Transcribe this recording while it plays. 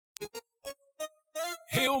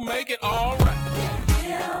He'll make it all right.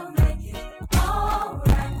 He'll make it all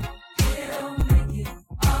right. He'll make it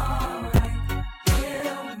all right.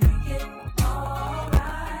 He'll make it all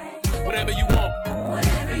right. Whatever you want,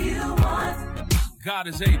 Whatever you want, God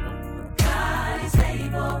is able. God is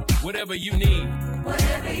able. Whatever you need,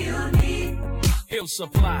 Whatever you need, He'll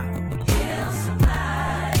supply. He'll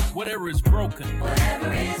supply. Whatever is broken,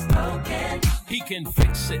 Whatever is broken, He can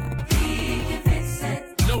fix it. He can fix it.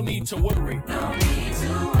 No need to worry. No need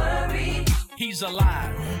to worry. He's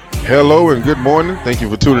alive. Hello and good morning. Thank you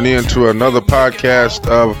for tuning in to another podcast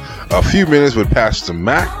of A Few Minutes with Pastor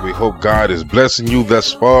Mac. We hope God is blessing you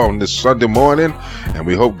thus far on this Sunday morning, and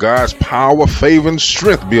we hope God's power, favor, and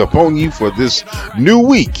strength be upon you for this new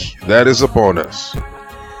week that is upon us.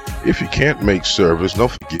 If you can't make service,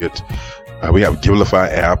 don't forget, we have a Givelify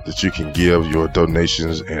app that you can give your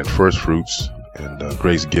donations and first fruits and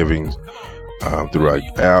grace givings through our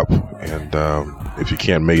app. And if you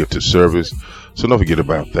can't make it to service, so don't forget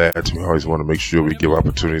about that. We always want to make sure we give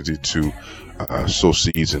opportunity to sow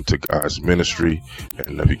seeds into God's ministry.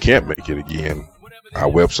 And if you can't make it again, our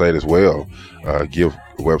website as well, give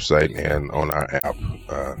the website and on our app,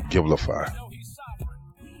 Givelify.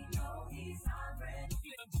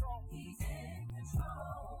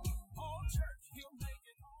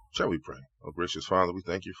 Shall we pray? Oh, gracious Father, we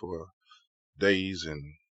thank you for days and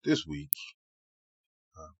this week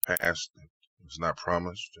past that was not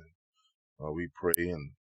promised. And we pray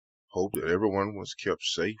and hope that everyone was kept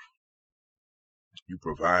safe. You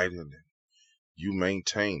provided and you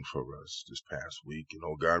maintained for us this past week. And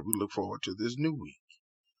oh God, we look forward to this new week.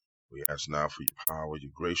 We ask now for your power,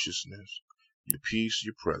 your graciousness, your peace,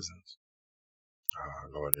 your presence,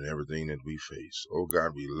 Lord, in everything that we face. Oh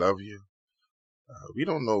God, we love you. We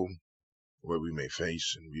don't know what we may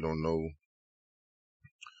face, and we don't know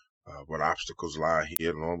what obstacles lie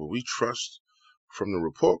ahead, Lord, but we trust from the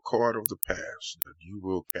report card of the past that you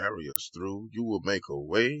will carry us through. You will make a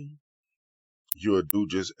way. You will do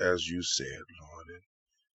just as you said, Lord. And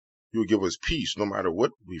you will give us peace no matter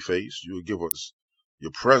what we face. You will give us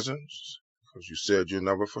your presence because you said you'll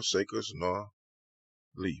never forsake us nor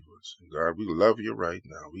leave us. And God, we love you right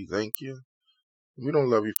now. We thank you. We don't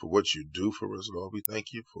love you for what you do for us, Lord. We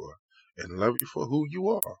thank you for and love you for who you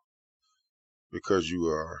are, because you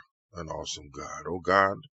are an awesome God. Oh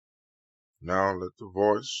God, now let the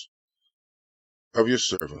voice of your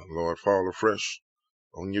servant, Lord, fall afresh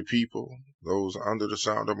on your people, those under the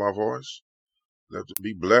sound of my voice. Let them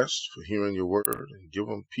be blessed for hearing your word and give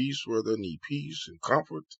them peace where they need peace and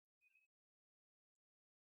comfort.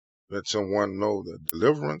 Let someone know that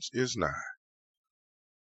deliverance is nigh.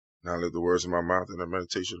 Now let the words of my mouth and the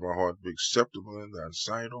meditation of my heart be acceptable in thy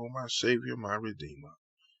sight, O my Savior, my Redeemer.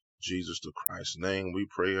 Jesus the Christ's name we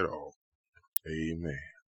pray it all. Amen.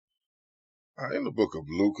 In the book of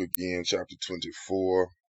Luke again, chapter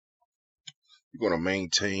 24, we're going to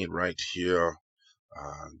maintain right here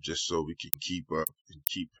just so we can keep up and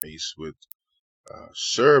keep pace with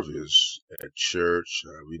service at church.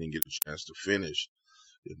 We didn't get a chance to finish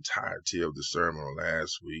the entirety of the sermon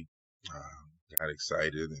last week. Got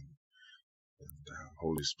excited and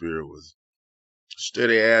Holy Spirit was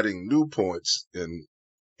steady adding new points and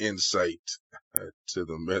insight to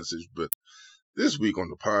the message. But this week on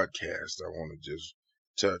the podcast, I want to just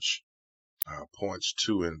touch points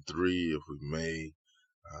 2 and 3, if we may,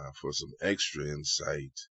 for some extra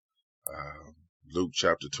insight. Luke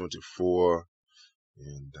chapter 24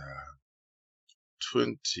 and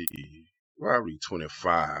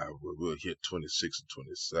 25, where we'll hit 26 and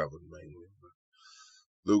 27 mainly. But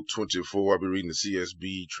Luke 24, I'll be reading the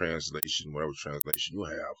CSB translation, whatever translation you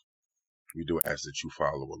have. We do ask that you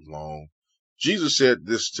follow along. Jesus said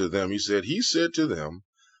this to them. He said to them,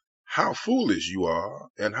 how foolish you are,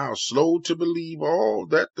 and how slow to believe all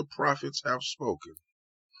that the prophets have spoken.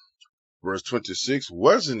 Verse 26,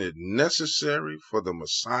 wasn't it necessary for the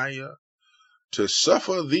Messiah to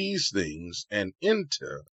suffer these things and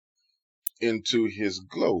enter into his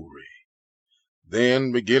glory?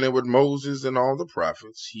 Then, beginning with Moses and all the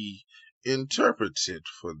prophets, he interpreted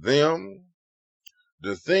for them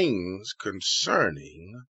the things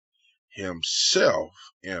concerning himself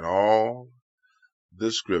in all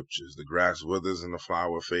the scriptures. The grass withers and the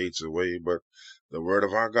flower fades away, but the word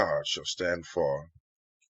of our God shall stand for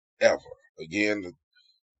ever. Again, to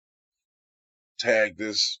tag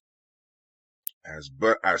this as,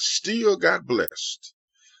 but I still got blessed.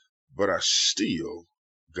 But I still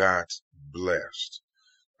got blessed.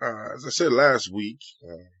 As I said last week,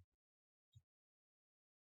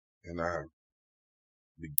 in our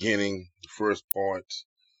beginning, the first point,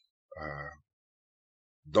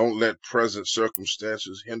 don't let present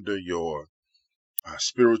circumstances hinder your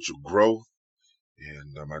spiritual growth.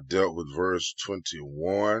 And I dealt with verse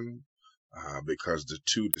 21 because the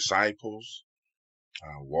two disciples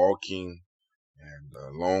walking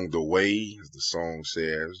and along the way, as the song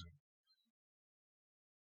says,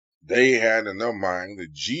 they had in their mind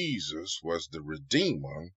that Jesus was the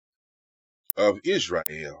Redeemer of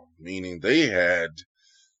Israel, meaning they had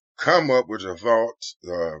come up with a thought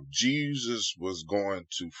Jesus was going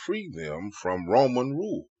to free them from Roman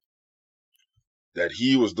rule, that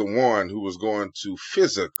he was the one who was going to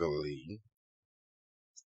physically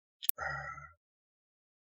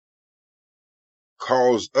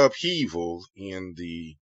cause upheaval in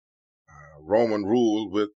the Roman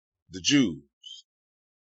rule with the Jews.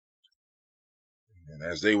 And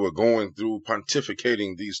as they were going through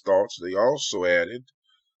pontificating these thoughts, they also added,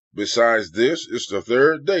 besides this, it's the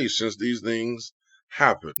third day since these things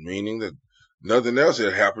happened, meaning that nothing else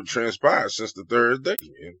had happened, transpired since the third day.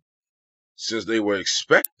 And since they were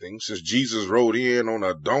expecting, since Jesus rode in on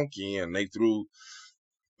a donkey and they threw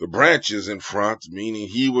the branches in front, meaning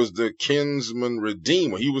he was the kinsman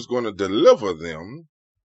redeemer, he was going to deliver them,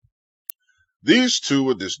 these two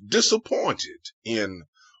were disappointed in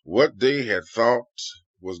what they had thought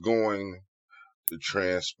was going to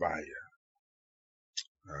transpire.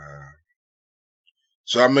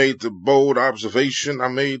 So I made the bold observation, I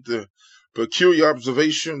made the peculiar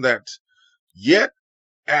observation that yet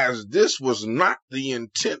as this was not the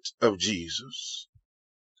intent of Jesus,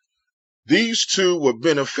 these two were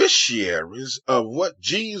beneficiaries of what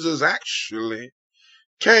Jesus actually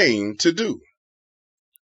came to do.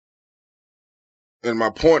 And my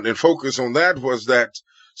point and focus on that was that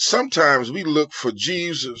sometimes we look for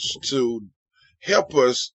Jesus to help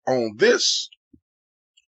us on this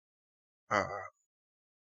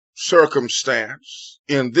circumstance,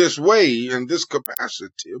 in this way, in this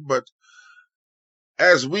capacity, but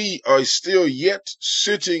as we are still yet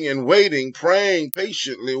sitting and waiting, praying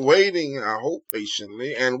patiently, waiting, I hope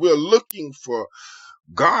patiently, and we're looking for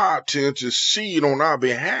God to intercede on our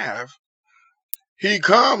behalf, he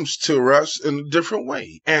comes to us in a different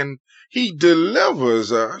way, and he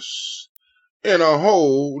delivers us in a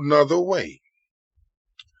whole nother way.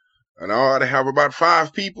 And I ought to have about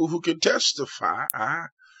 5 people who can testify.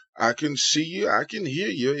 I can see you, I can hear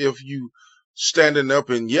you if you standing up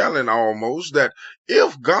and yelling almost that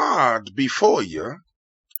if God be for you,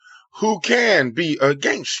 who can be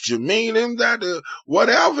against you? Meaning that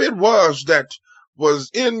whatever it was that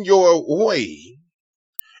was in your way,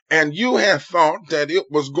 and you had thought that it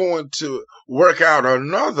was going to work out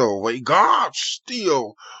another way, God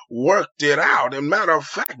still worked it out. And matter of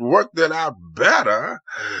fact, worked it out better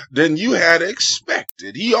than you had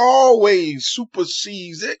expected. He always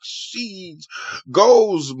supersedes, exceeds,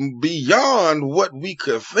 goes beyond what we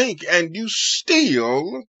could think, and you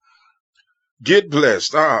still get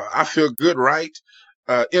blessed. I feel good right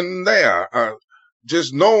in there.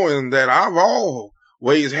 Just knowing that I've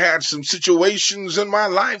always had some situations in my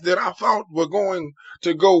life that I thought were going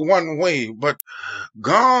to go one way, but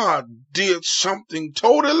God did something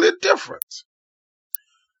totally different.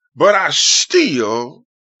 But I still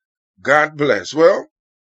got blessed. Well,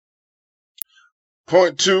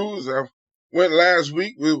 point 2, as I went last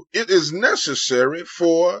week, it is necessary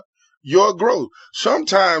for your growth.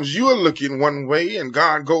 Sometimes you're looking one way and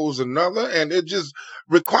God goes another, and it just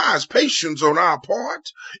requires patience on our part.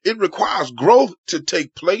 It requires growth to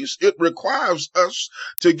take place. It requires us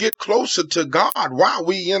to get closer to God while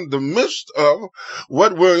we in the midst of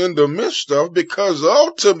what we're in the midst of, because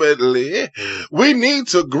ultimately we need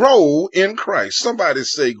to grow in Christ. Somebody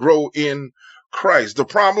say grow in Christ. The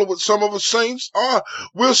problem with some of us saints are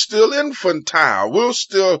we're still infantile. We're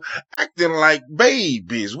still acting like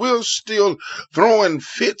babies. We're still throwing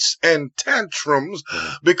fits and tantrums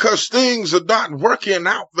because things are not working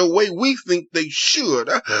out the way we think they should.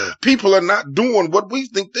 People are not doing what we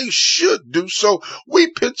think they should do. So we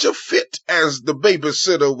pitch a fit, as the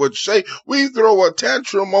babysitter would say. We throw a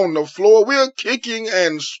tantrum on the floor. We're kicking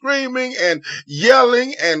and screaming and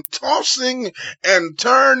yelling and tossing and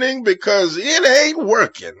turning because it ain't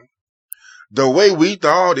working the way we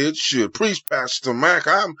thought it should. Please, Pastor Mac,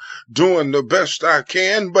 I'm doing the best I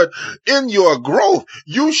can, but in your growth,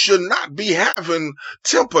 you should not be having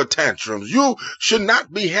temper tantrums. You should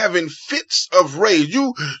not be having fits of rage.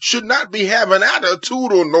 You should not be having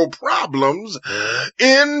attitude or no problems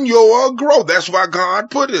in your growth. That's why God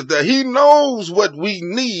put it there. He knows what we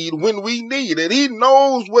need when we need it. He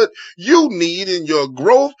knows what you need in your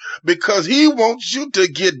growth because he wants you to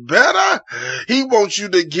get better. He wants you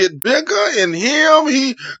to get bigger in him.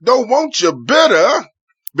 He don't want you bitter.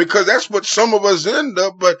 because that's what some of us end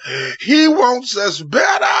up, but he wants us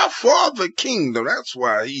better for the kingdom. That's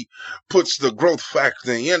why he puts the growth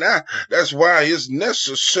factor in. That's why it's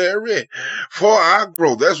necessary for our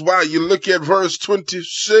growth. That's why you look at verse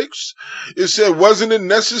 26. It said, wasn't it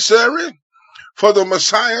necessary for the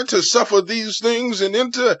Messiah to suffer these things and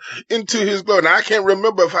enter into his glory? Now, I can't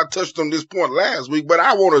remember if I touched on this point last week, but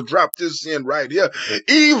I want to drop this in right here.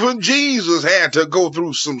 Even Jesus had to go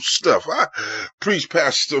through some stuff. I preach,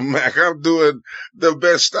 Pastor Mac. I'm doing the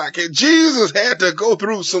best I can. Jesus had to go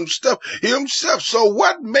through some stuff himself. So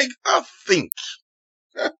what makes us think?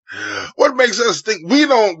 What makes us think we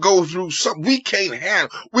don't go through something we can't handle?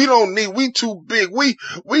 We don't need, we too big. We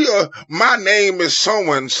my name is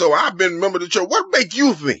so and so. I've been a member of the church. What make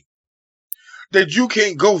you think that you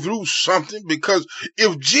can't go through something? Because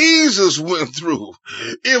if Jesus went through,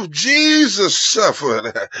 if Jesus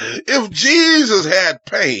suffered, if Jesus had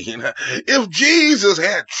pain, if Jesus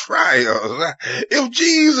had trials, if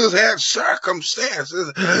Jesus had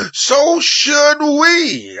circumstances, so should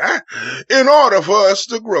we, in order for us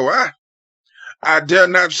to grow. I dare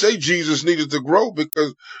not say Jesus needed to grow,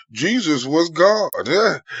 because Jesus was God.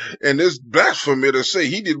 And it's blasphemy to say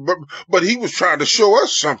he did, but he was trying to show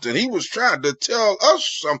us something. He was trying to tell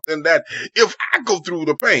us something, that if I go through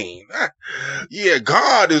the pain,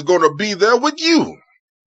 God is going to be there with you,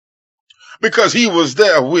 because he was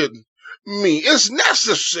there with me. It's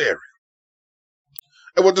necessary.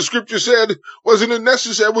 And what the scripture said, wasn't it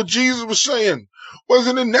necessary? What Jesus was saying,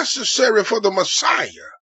 wasn't it necessary for the Messiah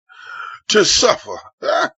to suffer,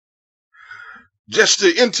 just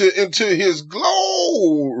to enter into his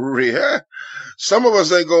glory? Some of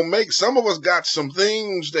us ain't gonna make. Some of us got some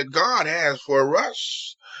things that God has for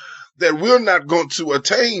us that we're not going to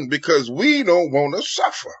attain because we don't want to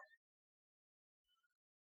suffer.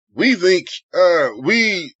 We think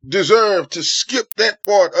we deserve to skip that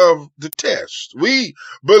part of the test. We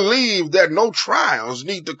believe that no trials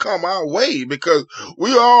need to come our way because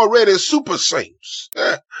we are already super saints.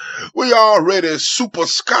 We are already super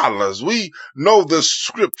scholars. We know the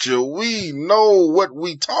scripture. We know what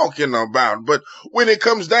we talking about. But when it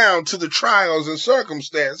comes down to the trials and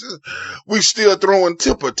circumstances, we still throwing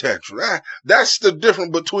temper tantrums. That's the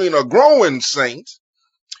difference between a growing saint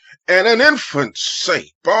and an infant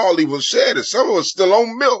saint. Paul even said it. Some of us still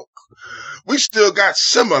on milk. We still got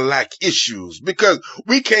Similac issues because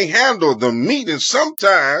we can't handle the meat, and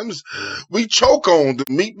sometimes we choke on the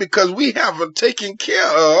meat because we haven't taken care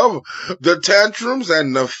of the tantrums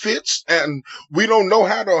and the fits, and we don't know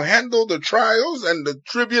how to handle the trials and the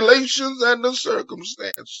tribulations and the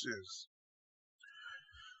circumstances.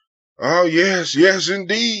 Oh yes, yes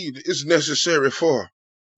indeed, it's necessary for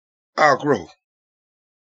our growth.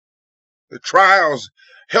 The trials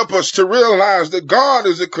help us to realize that God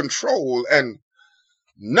is in control and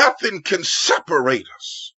nothing can separate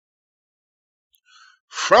us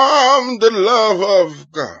from the love of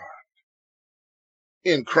God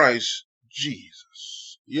in Christ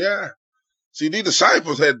Jesus. Yeah. See, these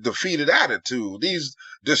disciples had defeated attitude. These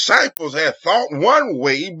disciples had thought one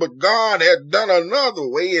way, but God had done another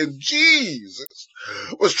way, and Jesus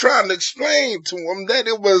was trying to explain to them that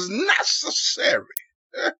it was necessary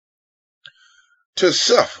to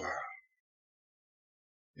suffer.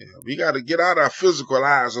 Yeah, we got to get out our physical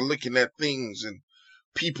eyes and looking at things and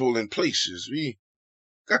people and places. We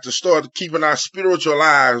got to start keeping our spiritual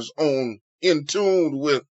eyes on, in tune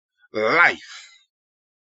with life.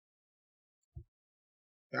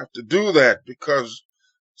 We have to do that because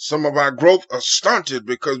some of our growth are stunted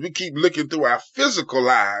because we keep looking through our physical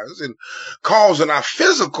eyes and causing our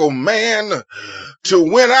physical man to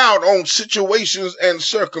win out on situations and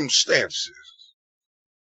circumstances.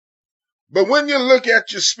 But when you look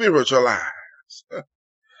at your spiritual eyes,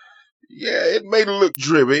 yeah, it may look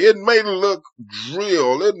dreary, it may look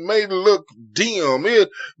drill, it may look dim, it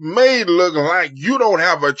may look like you don't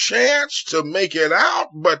have a chance to make it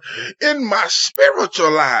out, but in my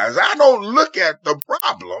spiritual eyes, I don't look at the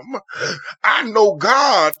problem. I know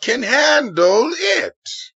God can handle it.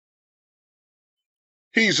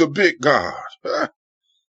 He's a big God,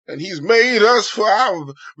 and he's made us for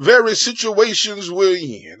our very situations we're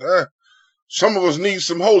in. Some of us need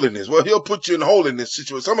some holiness. Well, he'll put you in holiness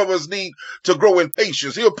situation. Some of us need to grow in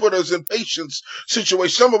patience. He'll put us in patience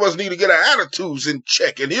situations. Some of us need to get our attitudes in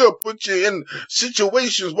check, and he'll put you in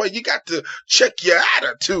situations where you got to check your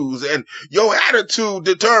attitudes, and your attitude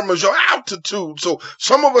determines your altitude. So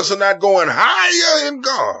some of us are not going higher in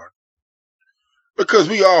God because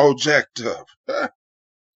we all jacked up.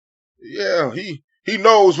 Yeah, He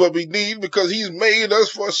knows what we need because he's made us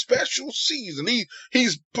for a special season.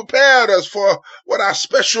 He's prepared us for what our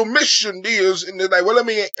special mission is in the life. Well, let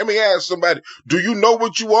me ask somebody, do you know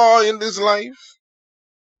what you are in this life?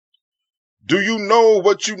 Do you know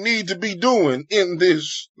what you need to be doing in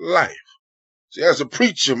this life? See, as a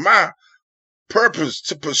preacher, my purpose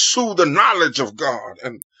to pursue the knowledge of God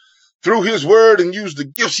and through his word and use the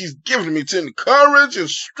gifts he's given me to encourage and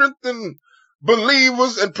strengthen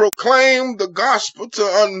believers and proclaim the gospel to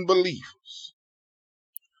unbelievers.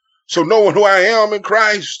 So knowing who I am in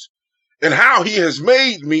Christ and how he has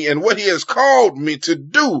made me and what he has called me to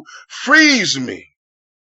do frees me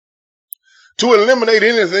to eliminate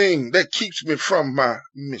anything that keeps me from my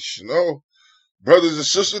mission. Oh, brothers and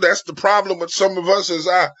sisters, that's the problem with some of us. As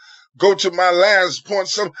I go to my last point,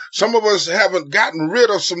 some of us haven't gotten rid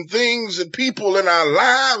of some things and people in our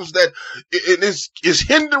lives that is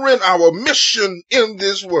hindering our mission in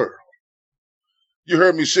this world. You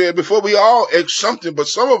heard me say it before, we all X something, but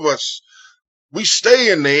some of us, we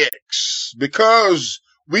stay in the X because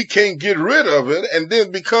we can't get rid of it, and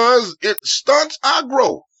then because it stunts our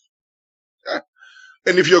growth.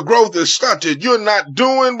 And if your growth is stunted, you're not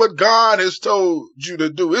doing what God has told you to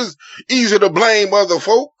do. It's easy to blame other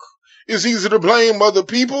folk. It's easy to blame other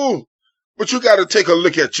people, but you got to take a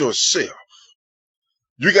look at yourself.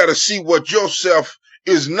 You got to see what yourself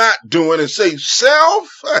is not doing and say, self,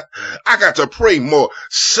 I got to pray more.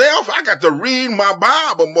 Self, I got to read my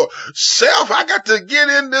Bible more. Self, I got to get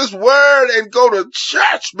in this word and go to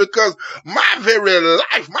church because my very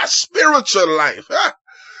life, my spiritual life,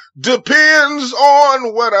 depends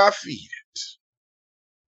on what I feed it.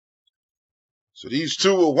 So these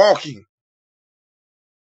two are walking,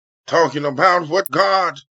 talking about what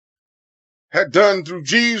God had done through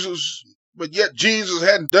Jesus, but yet Jesus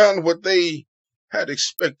hadn't done what they had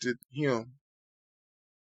expected him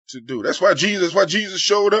to do. That's why Jesus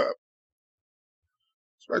showed up.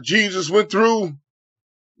 That's why Jesus went through.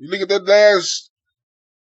 You look at that last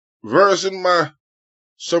verse in my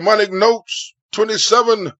sermonic notes,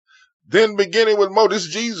 27, then beginning with Moses,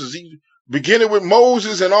 Jesus, beginning with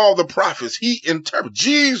Moses and all the prophets,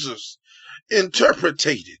 Jesus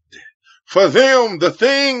interpreted for them the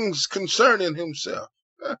things concerning himself.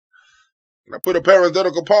 And I put a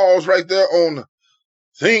parenthetical pause right there on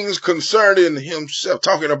things concerning himself,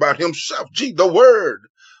 talking about himself. The word,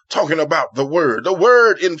 talking about the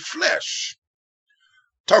word in flesh,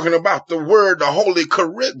 talking about the word, the holy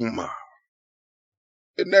charisma.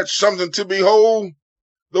 Isn't that something to behold?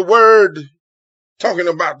 The word, talking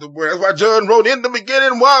about the word. That's why John wrote, in the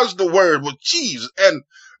beginning was the word with Jesus, and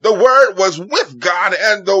the word was with God,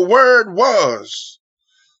 and the word was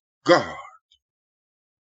God.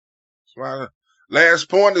 So my last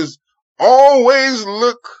point is always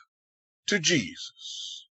look to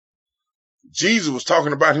Jesus. Jesus was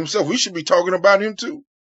talking about himself. We should be talking about him too.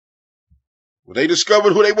 When they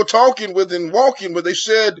discovered who they were talking with and walking with, they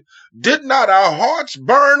said, did not our hearts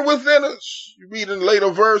burn within us? You read in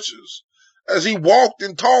later verses, as he walked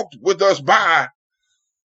and talked with us by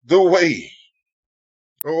the way.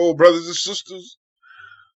 Oh, brothers and sisters,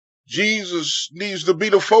 Jesus needs to be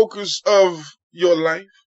the focus of your life.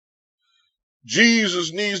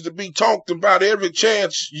 Jesus needs to be talked about every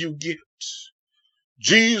chance you get.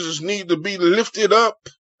 Jesus needs to be lifted up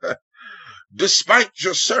despite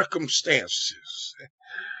your circumstances.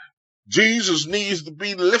 Jesus needs to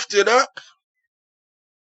be lifted up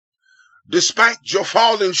despite your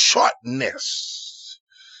falling shortness.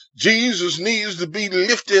 Jesus needs to be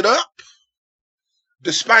lifted up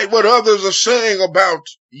despite what others are saying about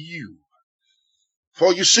you.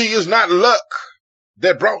 For you see, it's not luck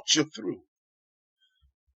that brought you through.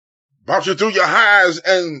 Brought you through your highs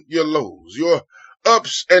and your lows, your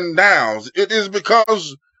ups and downs. It is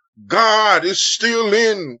because God is still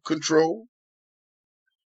in control.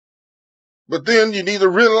 But then you need to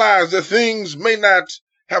realize that things may not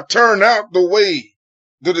have turned out the way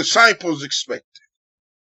the disciples expected.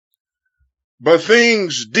 But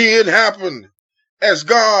things did happen as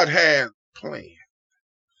God had planned.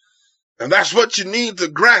 And that's what you need to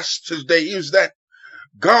grasp today, is that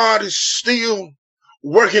God is still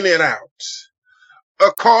working it out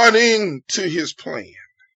according to his plan.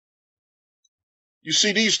 You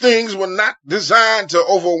see, these things were not designed to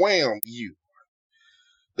overwhelm you.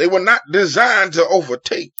 They were not designed to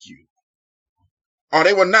overtake you. Or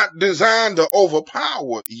they were not designed to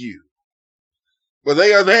overpower you. But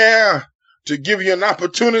they are there to give you an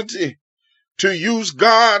opportunity to use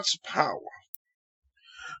God's power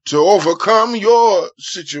to overcome your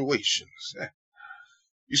situations.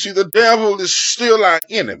 You see, the devil is still our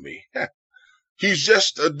enemy. He's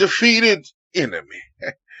just a defeated enemy.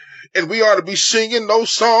 And we ought to be singing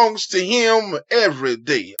those songs to him every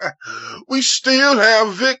day. We still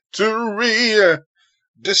have victory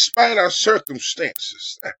despite our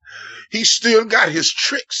circumstances. He still got his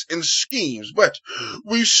tricks and schemes, but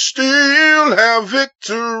we still have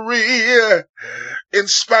victory in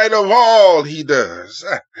spite of all he does.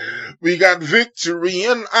 We got victory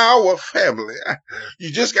in our family.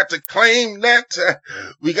 You just got to claim that.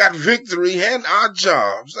 We got victory in our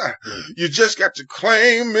jobs. You just got to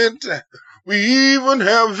claim it. We even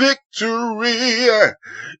have victory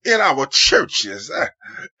in our churches.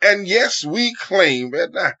 And yes, we claim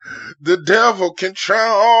it. The devil can try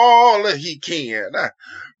all he can,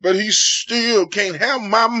 but he still can't have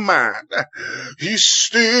my mind. He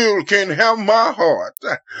still can't have my heart.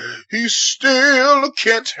 He still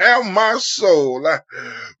can't have my soul,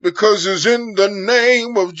 because it's in the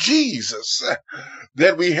name of Jesus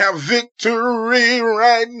that we have victory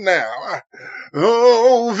right now.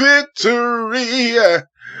 Oh, victory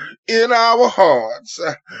in our hearts,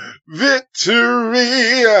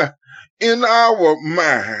 victory in our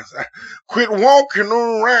minds. Quit walking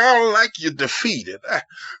around like you're defeated.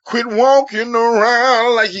 Quit walking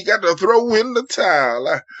around like you got to throw in the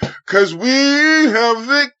towel, 'cause we have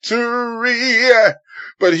victory.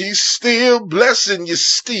 But he's still blessing you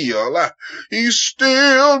still. He's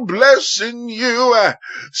still blessing you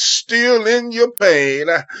still in your pain.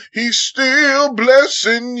 He's still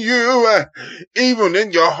blessing you even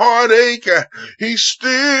in your heartache. He's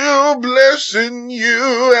still blessing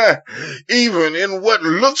you even in what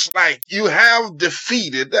looks like you have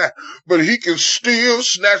defeated. But he can still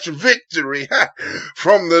snatch victory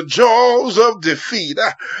from the jaws of defeat.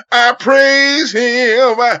 I praise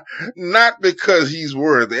him not because he's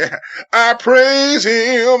worthy. I praise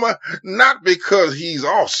him not because he's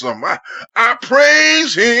awesome. I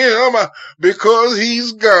praise him because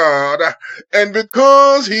he's God. And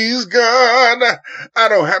because he's God, I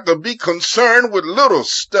don't have to be concerned with little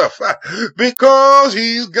stuff. Because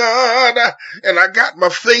he's God and I got my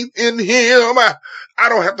faith in him, I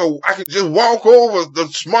don't have to, I can just walk over the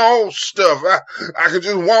small stuff. I can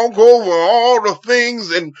just walk over all the things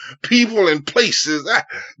and people and places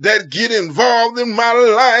that get involved in my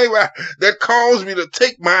life that cause me to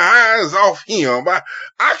take my eyes off him.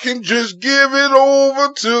 I can just give it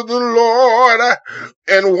over to the Lord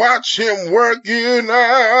and watch him working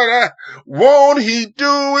out. Won't he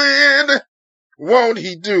do it? Won't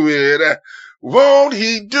he do it? Won't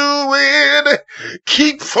he do it?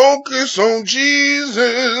 Keep focus on Jesus.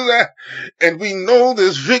 And we know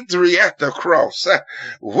there's victory at the cross.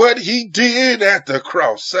 What he did at the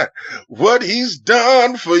cross. What he's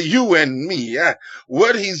done for you and me.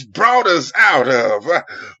 What he's brought us out of.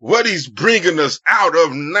 What he's bringing us out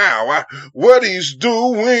of now. What he's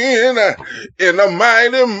doing in a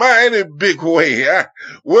mighty, mighty big way.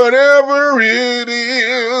 Whatever it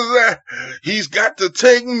is, he's got to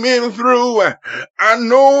take me through. I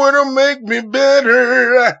know it'll make me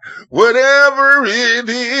better. Whatever it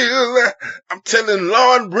is, I'm telling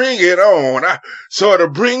Lord, bring it on. So it'll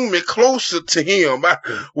bring me closer to him.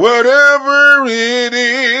 Whatever it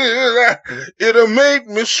is, it'll make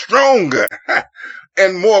me stronger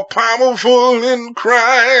and more powerful in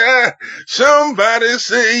Christ. Somebody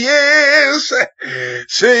say yes,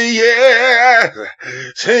 say yes,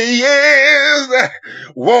 say yes.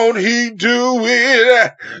 Won't he do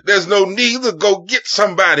it? There's no need to go get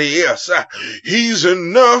somebody else. He's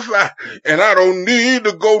enough, and I don't need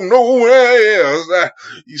to go nowhere else.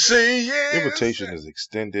 You say yes. Invitation is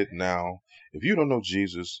extended now. If you don't know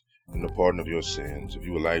Jesus and the pardon of your sins, if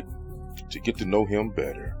you would like to get to know him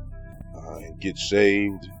better, and get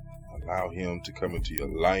saved, allow him to come into your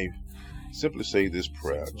life, simply say this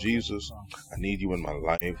prayer. Jesus, I need you in my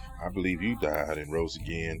life. I believe you died and rose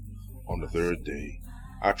again on the third day.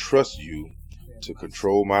 I trust you to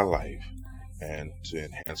control my life and to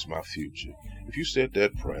enhance my future. If you said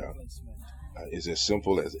that prayer, it's as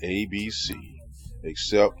simple as ABC.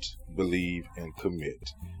 Accept, believe, and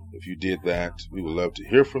commit. If you did that, we would love to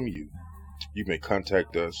hear from you. You may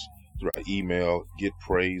contact us through our email,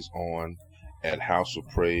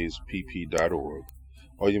 getpraiseon@houseofpraisepp.org,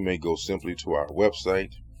 or you may go simply to our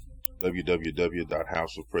website,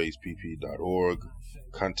 www.houseofpraisepp.org.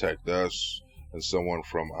 Contact us, and someone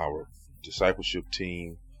from our discipleship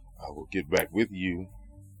team will get back with you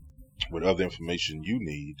with other information you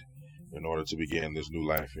need in order to begin this new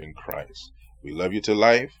life in Christ. We love you to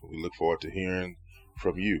life. We look forward to hearing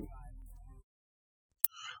from you.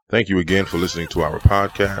 Thank you again for listening to our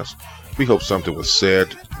podcast. We hope something was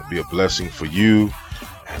said to be a blessing for you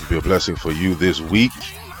and be a blessing for you this week.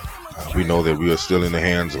 We know that we are still in the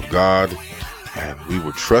hands of God, and we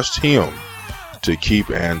will trust him to keep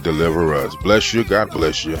and deliver us. Bless you. God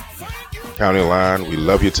bless you. County Line, we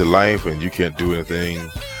love you to life, and you can't do anything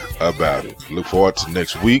about it. Look forward to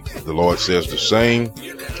next week. The Lord says the same.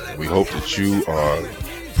 We hope that you are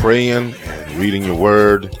praying and reading your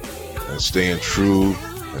word and staying true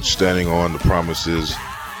and standing on the promises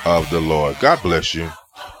of the Lord. God bless you,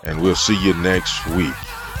 and we'll see you next week.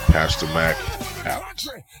 Pastor Mac out.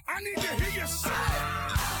 I need to hear you say,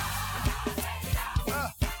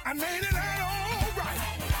 I made it out.